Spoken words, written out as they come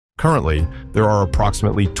Currently, there are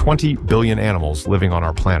approximately 20 billion animals living on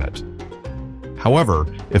our planet. However,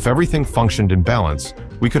 if everything functioned in balance,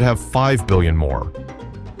 we could have 5 billion more.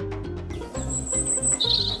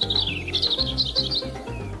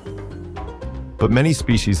 But many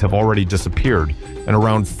species have already disappeared, and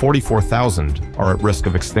around 44,000 are at risk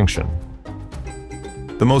of extinction.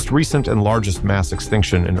 The most recent and largest mass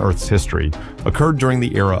extinction in Earth's history occurred during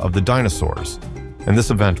the era of the dinosaurs, and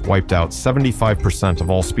this event wiped out 75%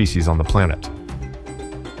 of all species on the planet.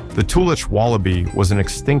 The Tulache wallaby was an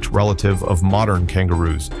extinct relative of modern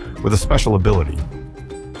kangaroos with a special ability.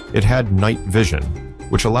 It had night vision,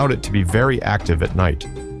 which allowed it to be very active at night.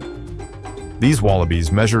 These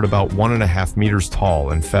wallabies measured about 1.5 meters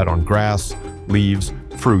tall and fed on grass, leaves,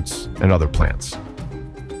 fruits, and other plants.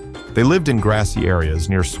 They lived in grassy areas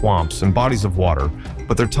near swamps and bodies of water,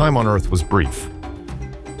 but their time on Earth was brief.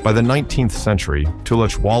 By the 19th century,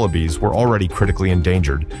 Tulache wallabies were already critically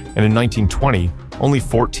endangered, and in 1920, only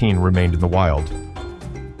 14 remained in the wild.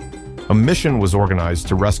 A mission was organized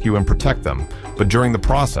to rescue and protect them, but during the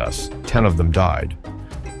process, 10 of them died.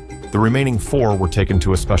 The remaining 4 were taken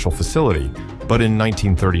to a special facility, but in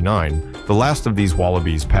 1939, the last of these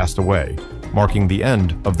wallabies passed away, marking the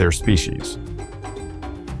end of their species.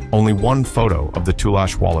 Only one photo of the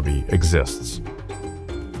Tulache wallaby exists.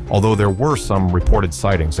 Although there were some reported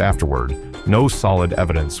sightings afterward, no solid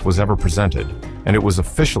evidence was ever presented, and it was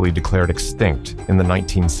officially declared extinct in the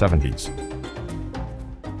 1970s.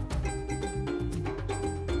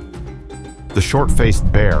 The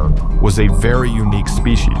short-faced bear was a very unique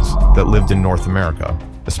species that lived in North America,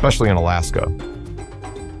 especially in Alaska.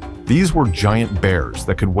 These were giant bears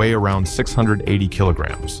that could weigh around 680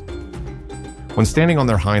 kilograms. When standing on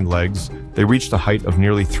their hind legs, they reached a height of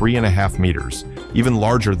nearly 3.5 meters, even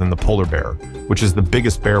larger than the polar bear, which is the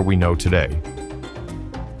biggest bear we know today.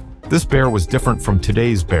 This bear was different from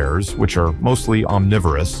today's bears, which are mostly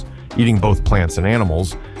omnivorous, eating both plants and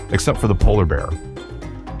animals, except for the polar bear.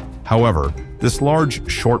 However, this large,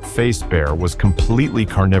 short-faced bear was completely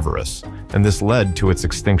carnivorous, and this led to its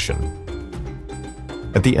extinction.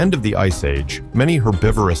 At the end of the Ice Age, many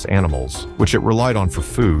herbivorous animals, which it relied on for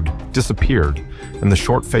food, disappeared, and the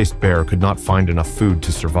short-faced bear could not find enough food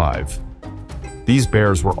to survive. These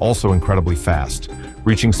bears were also incredibly fast,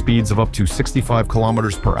 reaching speeds of up to 65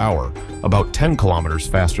 kilometers per hour, about 10 kilometers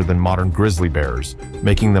faster than modern grizzly bears,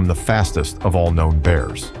 making them the fastest of all known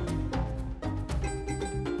bears.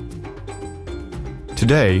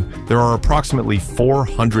 Today, there are approximately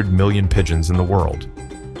 400 million pigeons in the world.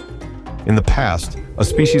 In the past, a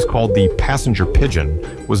species called the passenger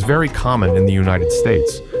pigeon was very common in the United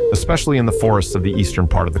States, especially in the forests of the eastern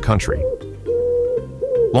part of the country.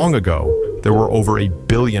 Long ago, there were over 1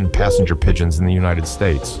 billion passenger pigeons in the United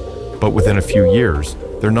States, but within a few years,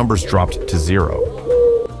 their numbers dropped to 0.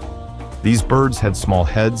 These birds had small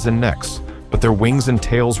heads and necks, but their wings and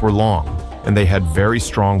tails were long, and they had very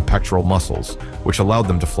strong pectoral muscles, which allowed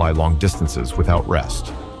them to fly long distances without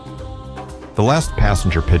rest. The last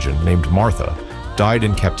passenger pigeon, named Martha, died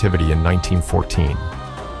in captivity in 1914.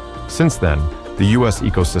 Since then, the U.S.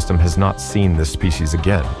 ecosystem has not seen this species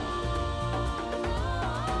again.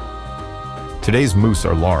 Today's moose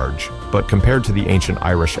are large, but compared to the ancient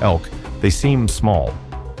Irish elk, they seem small.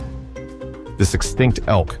 This extinct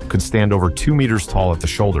elk could stand over 2 meters tall at the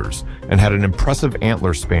shoulders and had an impressive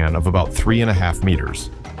antler span of about 3.5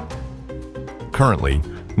 meters. Currently,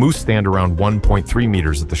 moose stand around 1.3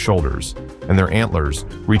 meters at the shoulders, and their antlers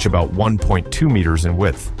reach about 1.2 meters in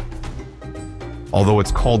width. Although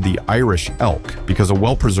it's called the Irish elk because a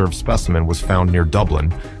well-preserved specimen was found near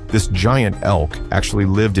Dublin, this giant elk actually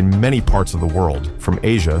lived in many parts of the world, from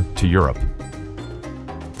Asia to Europe.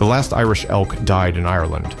 The last Irish elk died in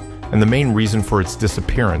Ireland, and the main reason for its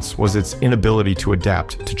disappearance was its inability to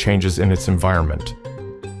adapt to changes in its environment.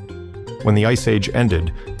 When the Ice Age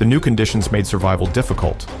ended, the new conditions made survival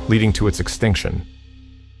difficult, leading to its extinction.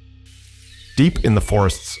 Deep in the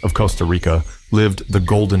forests of Costa Rica lived the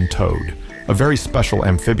golden toad, a very special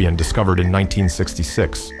amphibian discovered in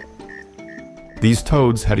 1966. These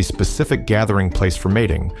toads had a specific gathering place for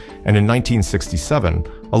mating, and in 1967,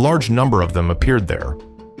 a large number of them appeared there.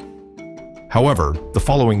 However, the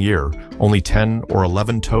following year, only 10 or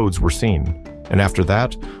 11 toads were seen, and after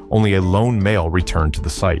that, only a lone male returned to the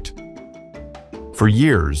site. For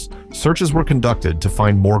years, searches were conducted to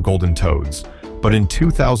find more golden toads, but in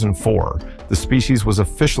 2004, the species was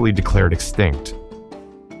officially declared extinct.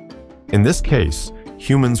 In this case,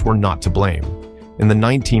 humans were not to blame. In the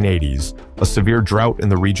 1980s, a severe drought in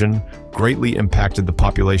the region greatly impacted the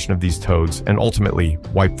population of these toads and ultimately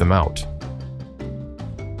wiped them out.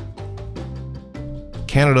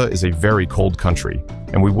 Canada is a very cold country,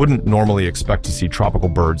 and we wouldn't normally expect to see tropical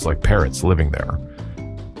birds like parrots living there.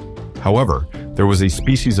 However, there was a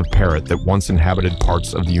species of parrot that once inhabited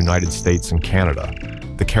parts of the United States and Canada,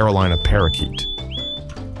 the Carolina parakeet.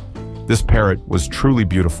 This parrot was truly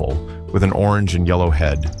beautiful, with an orange and yellow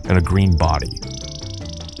head and a green body.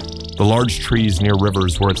 The large trees near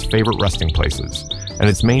rivers were its favorite resting places, and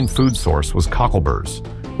its main food source was cockleburs,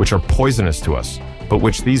 which are poisonous to us, but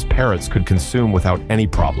which these parrots could consume without any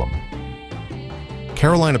problem.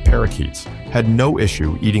 Carolina parakeets had no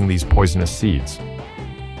issue eating these poisonous seeds.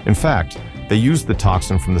 In fact, they used the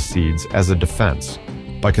toxin from the seeds as a defense.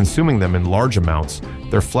 By consuming them in large amounts,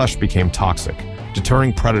 their flesh became toxic,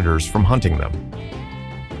 deterring predators from hunting them.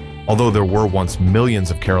 Although there were once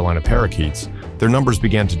millions of Carolina parakeets, their numbers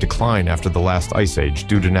began to decline after the last ice age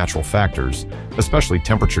due to natural factors, especially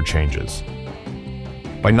temperature changes.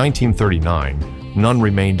 By 1939, none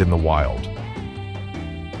remained in the wild.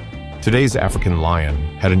 Today's African lion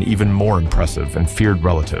had an even more impressive and feared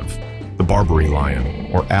relative, the Barbary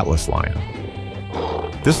lion, or Atlas lion.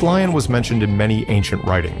 This lion was mentioned in many ancient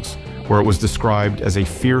writings, where it was described as a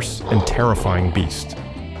fierce and terrifying beast.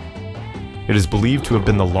 It is believed to have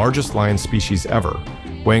been the largest lion species ever,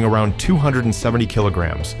 weighing around 270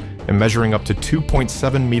 kilograms and measuring up to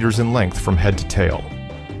 2.7 meters in length from head to tail.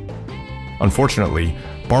 Unfortunately,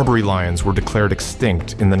 Barbary lions were declared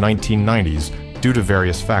extinct in the 1990s due to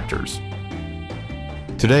various factors.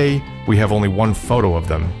 Today, we have only one photo of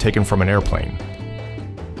them taken from an airplane.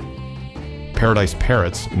 Paradise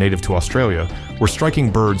parrots, native to Australia, were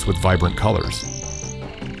striking birds with vibrant colors.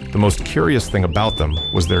 The most curious thing about them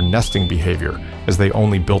was their nesting behavior, as they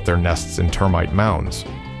only built their nests in termite mounds.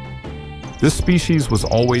 This species was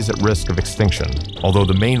always at risk of extinction, although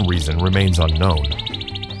the main reason remains unknown.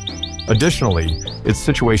 Additionally, its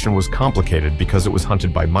situation was complicated because it was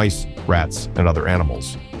hunted by mice, rats, and other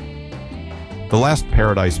animals. The last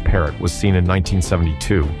paradise parrot was seen in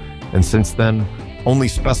 1972, and since then, only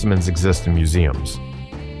specimens exist in museums.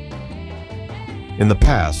 In the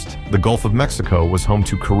past, the Gulf of Mexico was home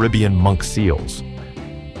to Caribbean monk seals.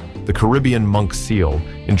 The Caribbean monk seal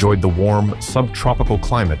enjoyed the warm, subtropical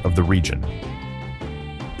climate of the region.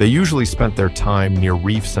 They usually spent their time near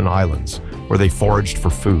reefs and islands, where they foraged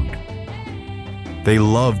for food. They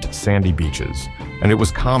loved sandy beaches, and it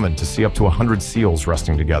was common to see up to 100 seals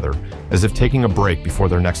resting together, as if taking a break before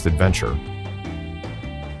their next adventure.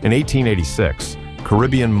 In 1886,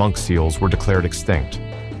 Caribbean monk seals were declared extinct.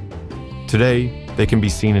 Today, they can be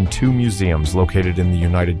seen in 2 museums located in the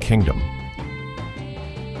United Kingdom.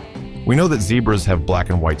 We know that zebras have black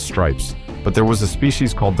and white stripes, but there was a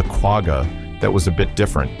species called the quagga that was a bit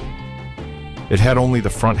different. It had only the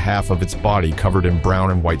front half of its body covered in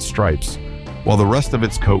brown and white stripes, while the rest of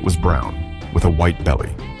its coat was brown, with a white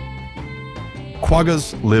belly.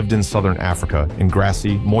 Quaggas lived in southern Africa in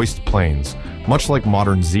grassy, moist plains, much like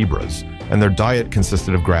modern zebras, and their diet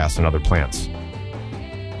consisted of grass and other plants.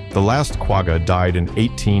 The last quagga died in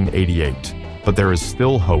 1888, but there is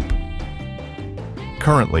still hope.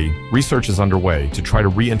 Currently, research is underway to try to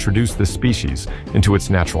reintroduce this species into its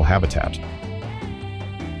natural habitat.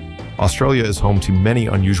 Australia is home to many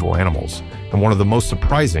unusual animals, and one of the most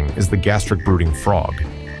surprising is the gastric brooding frog.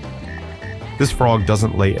 This frog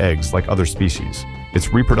doesn't lay eggs like other species.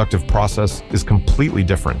 Its reproductive process is completely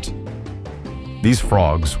different. These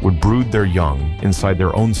frogs would brood their young inside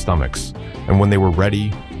their own stomachs, and when they were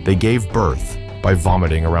ready, they gave birth by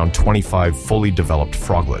vomiting around 25 fully developed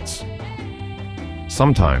froglets.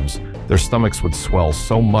 Sometimes, their stomachs would swell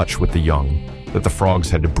so much with the young that the frogs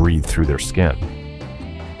had to breathe through their skin.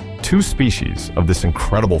 2 species of this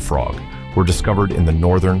incredible frog were discovered in the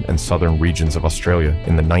northern and southern regions of Australia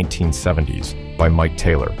in the 1970s by Mike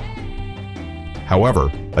Taylor.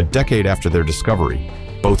 However, a decade after their discovery,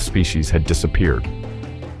 both species had disappeared.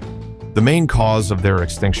 The main cause of their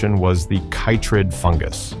extinction was the chytrid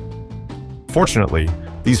fungus. Fortunately,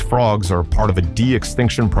 these frogs are part of a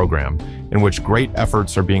de-extinction program in which great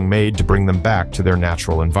efforts are being made to bring them back to their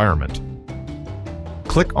natural environment.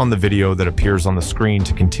 Click on the video that appears on the screen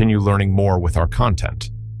to continue learning more with our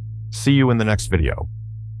content. See you in the next video.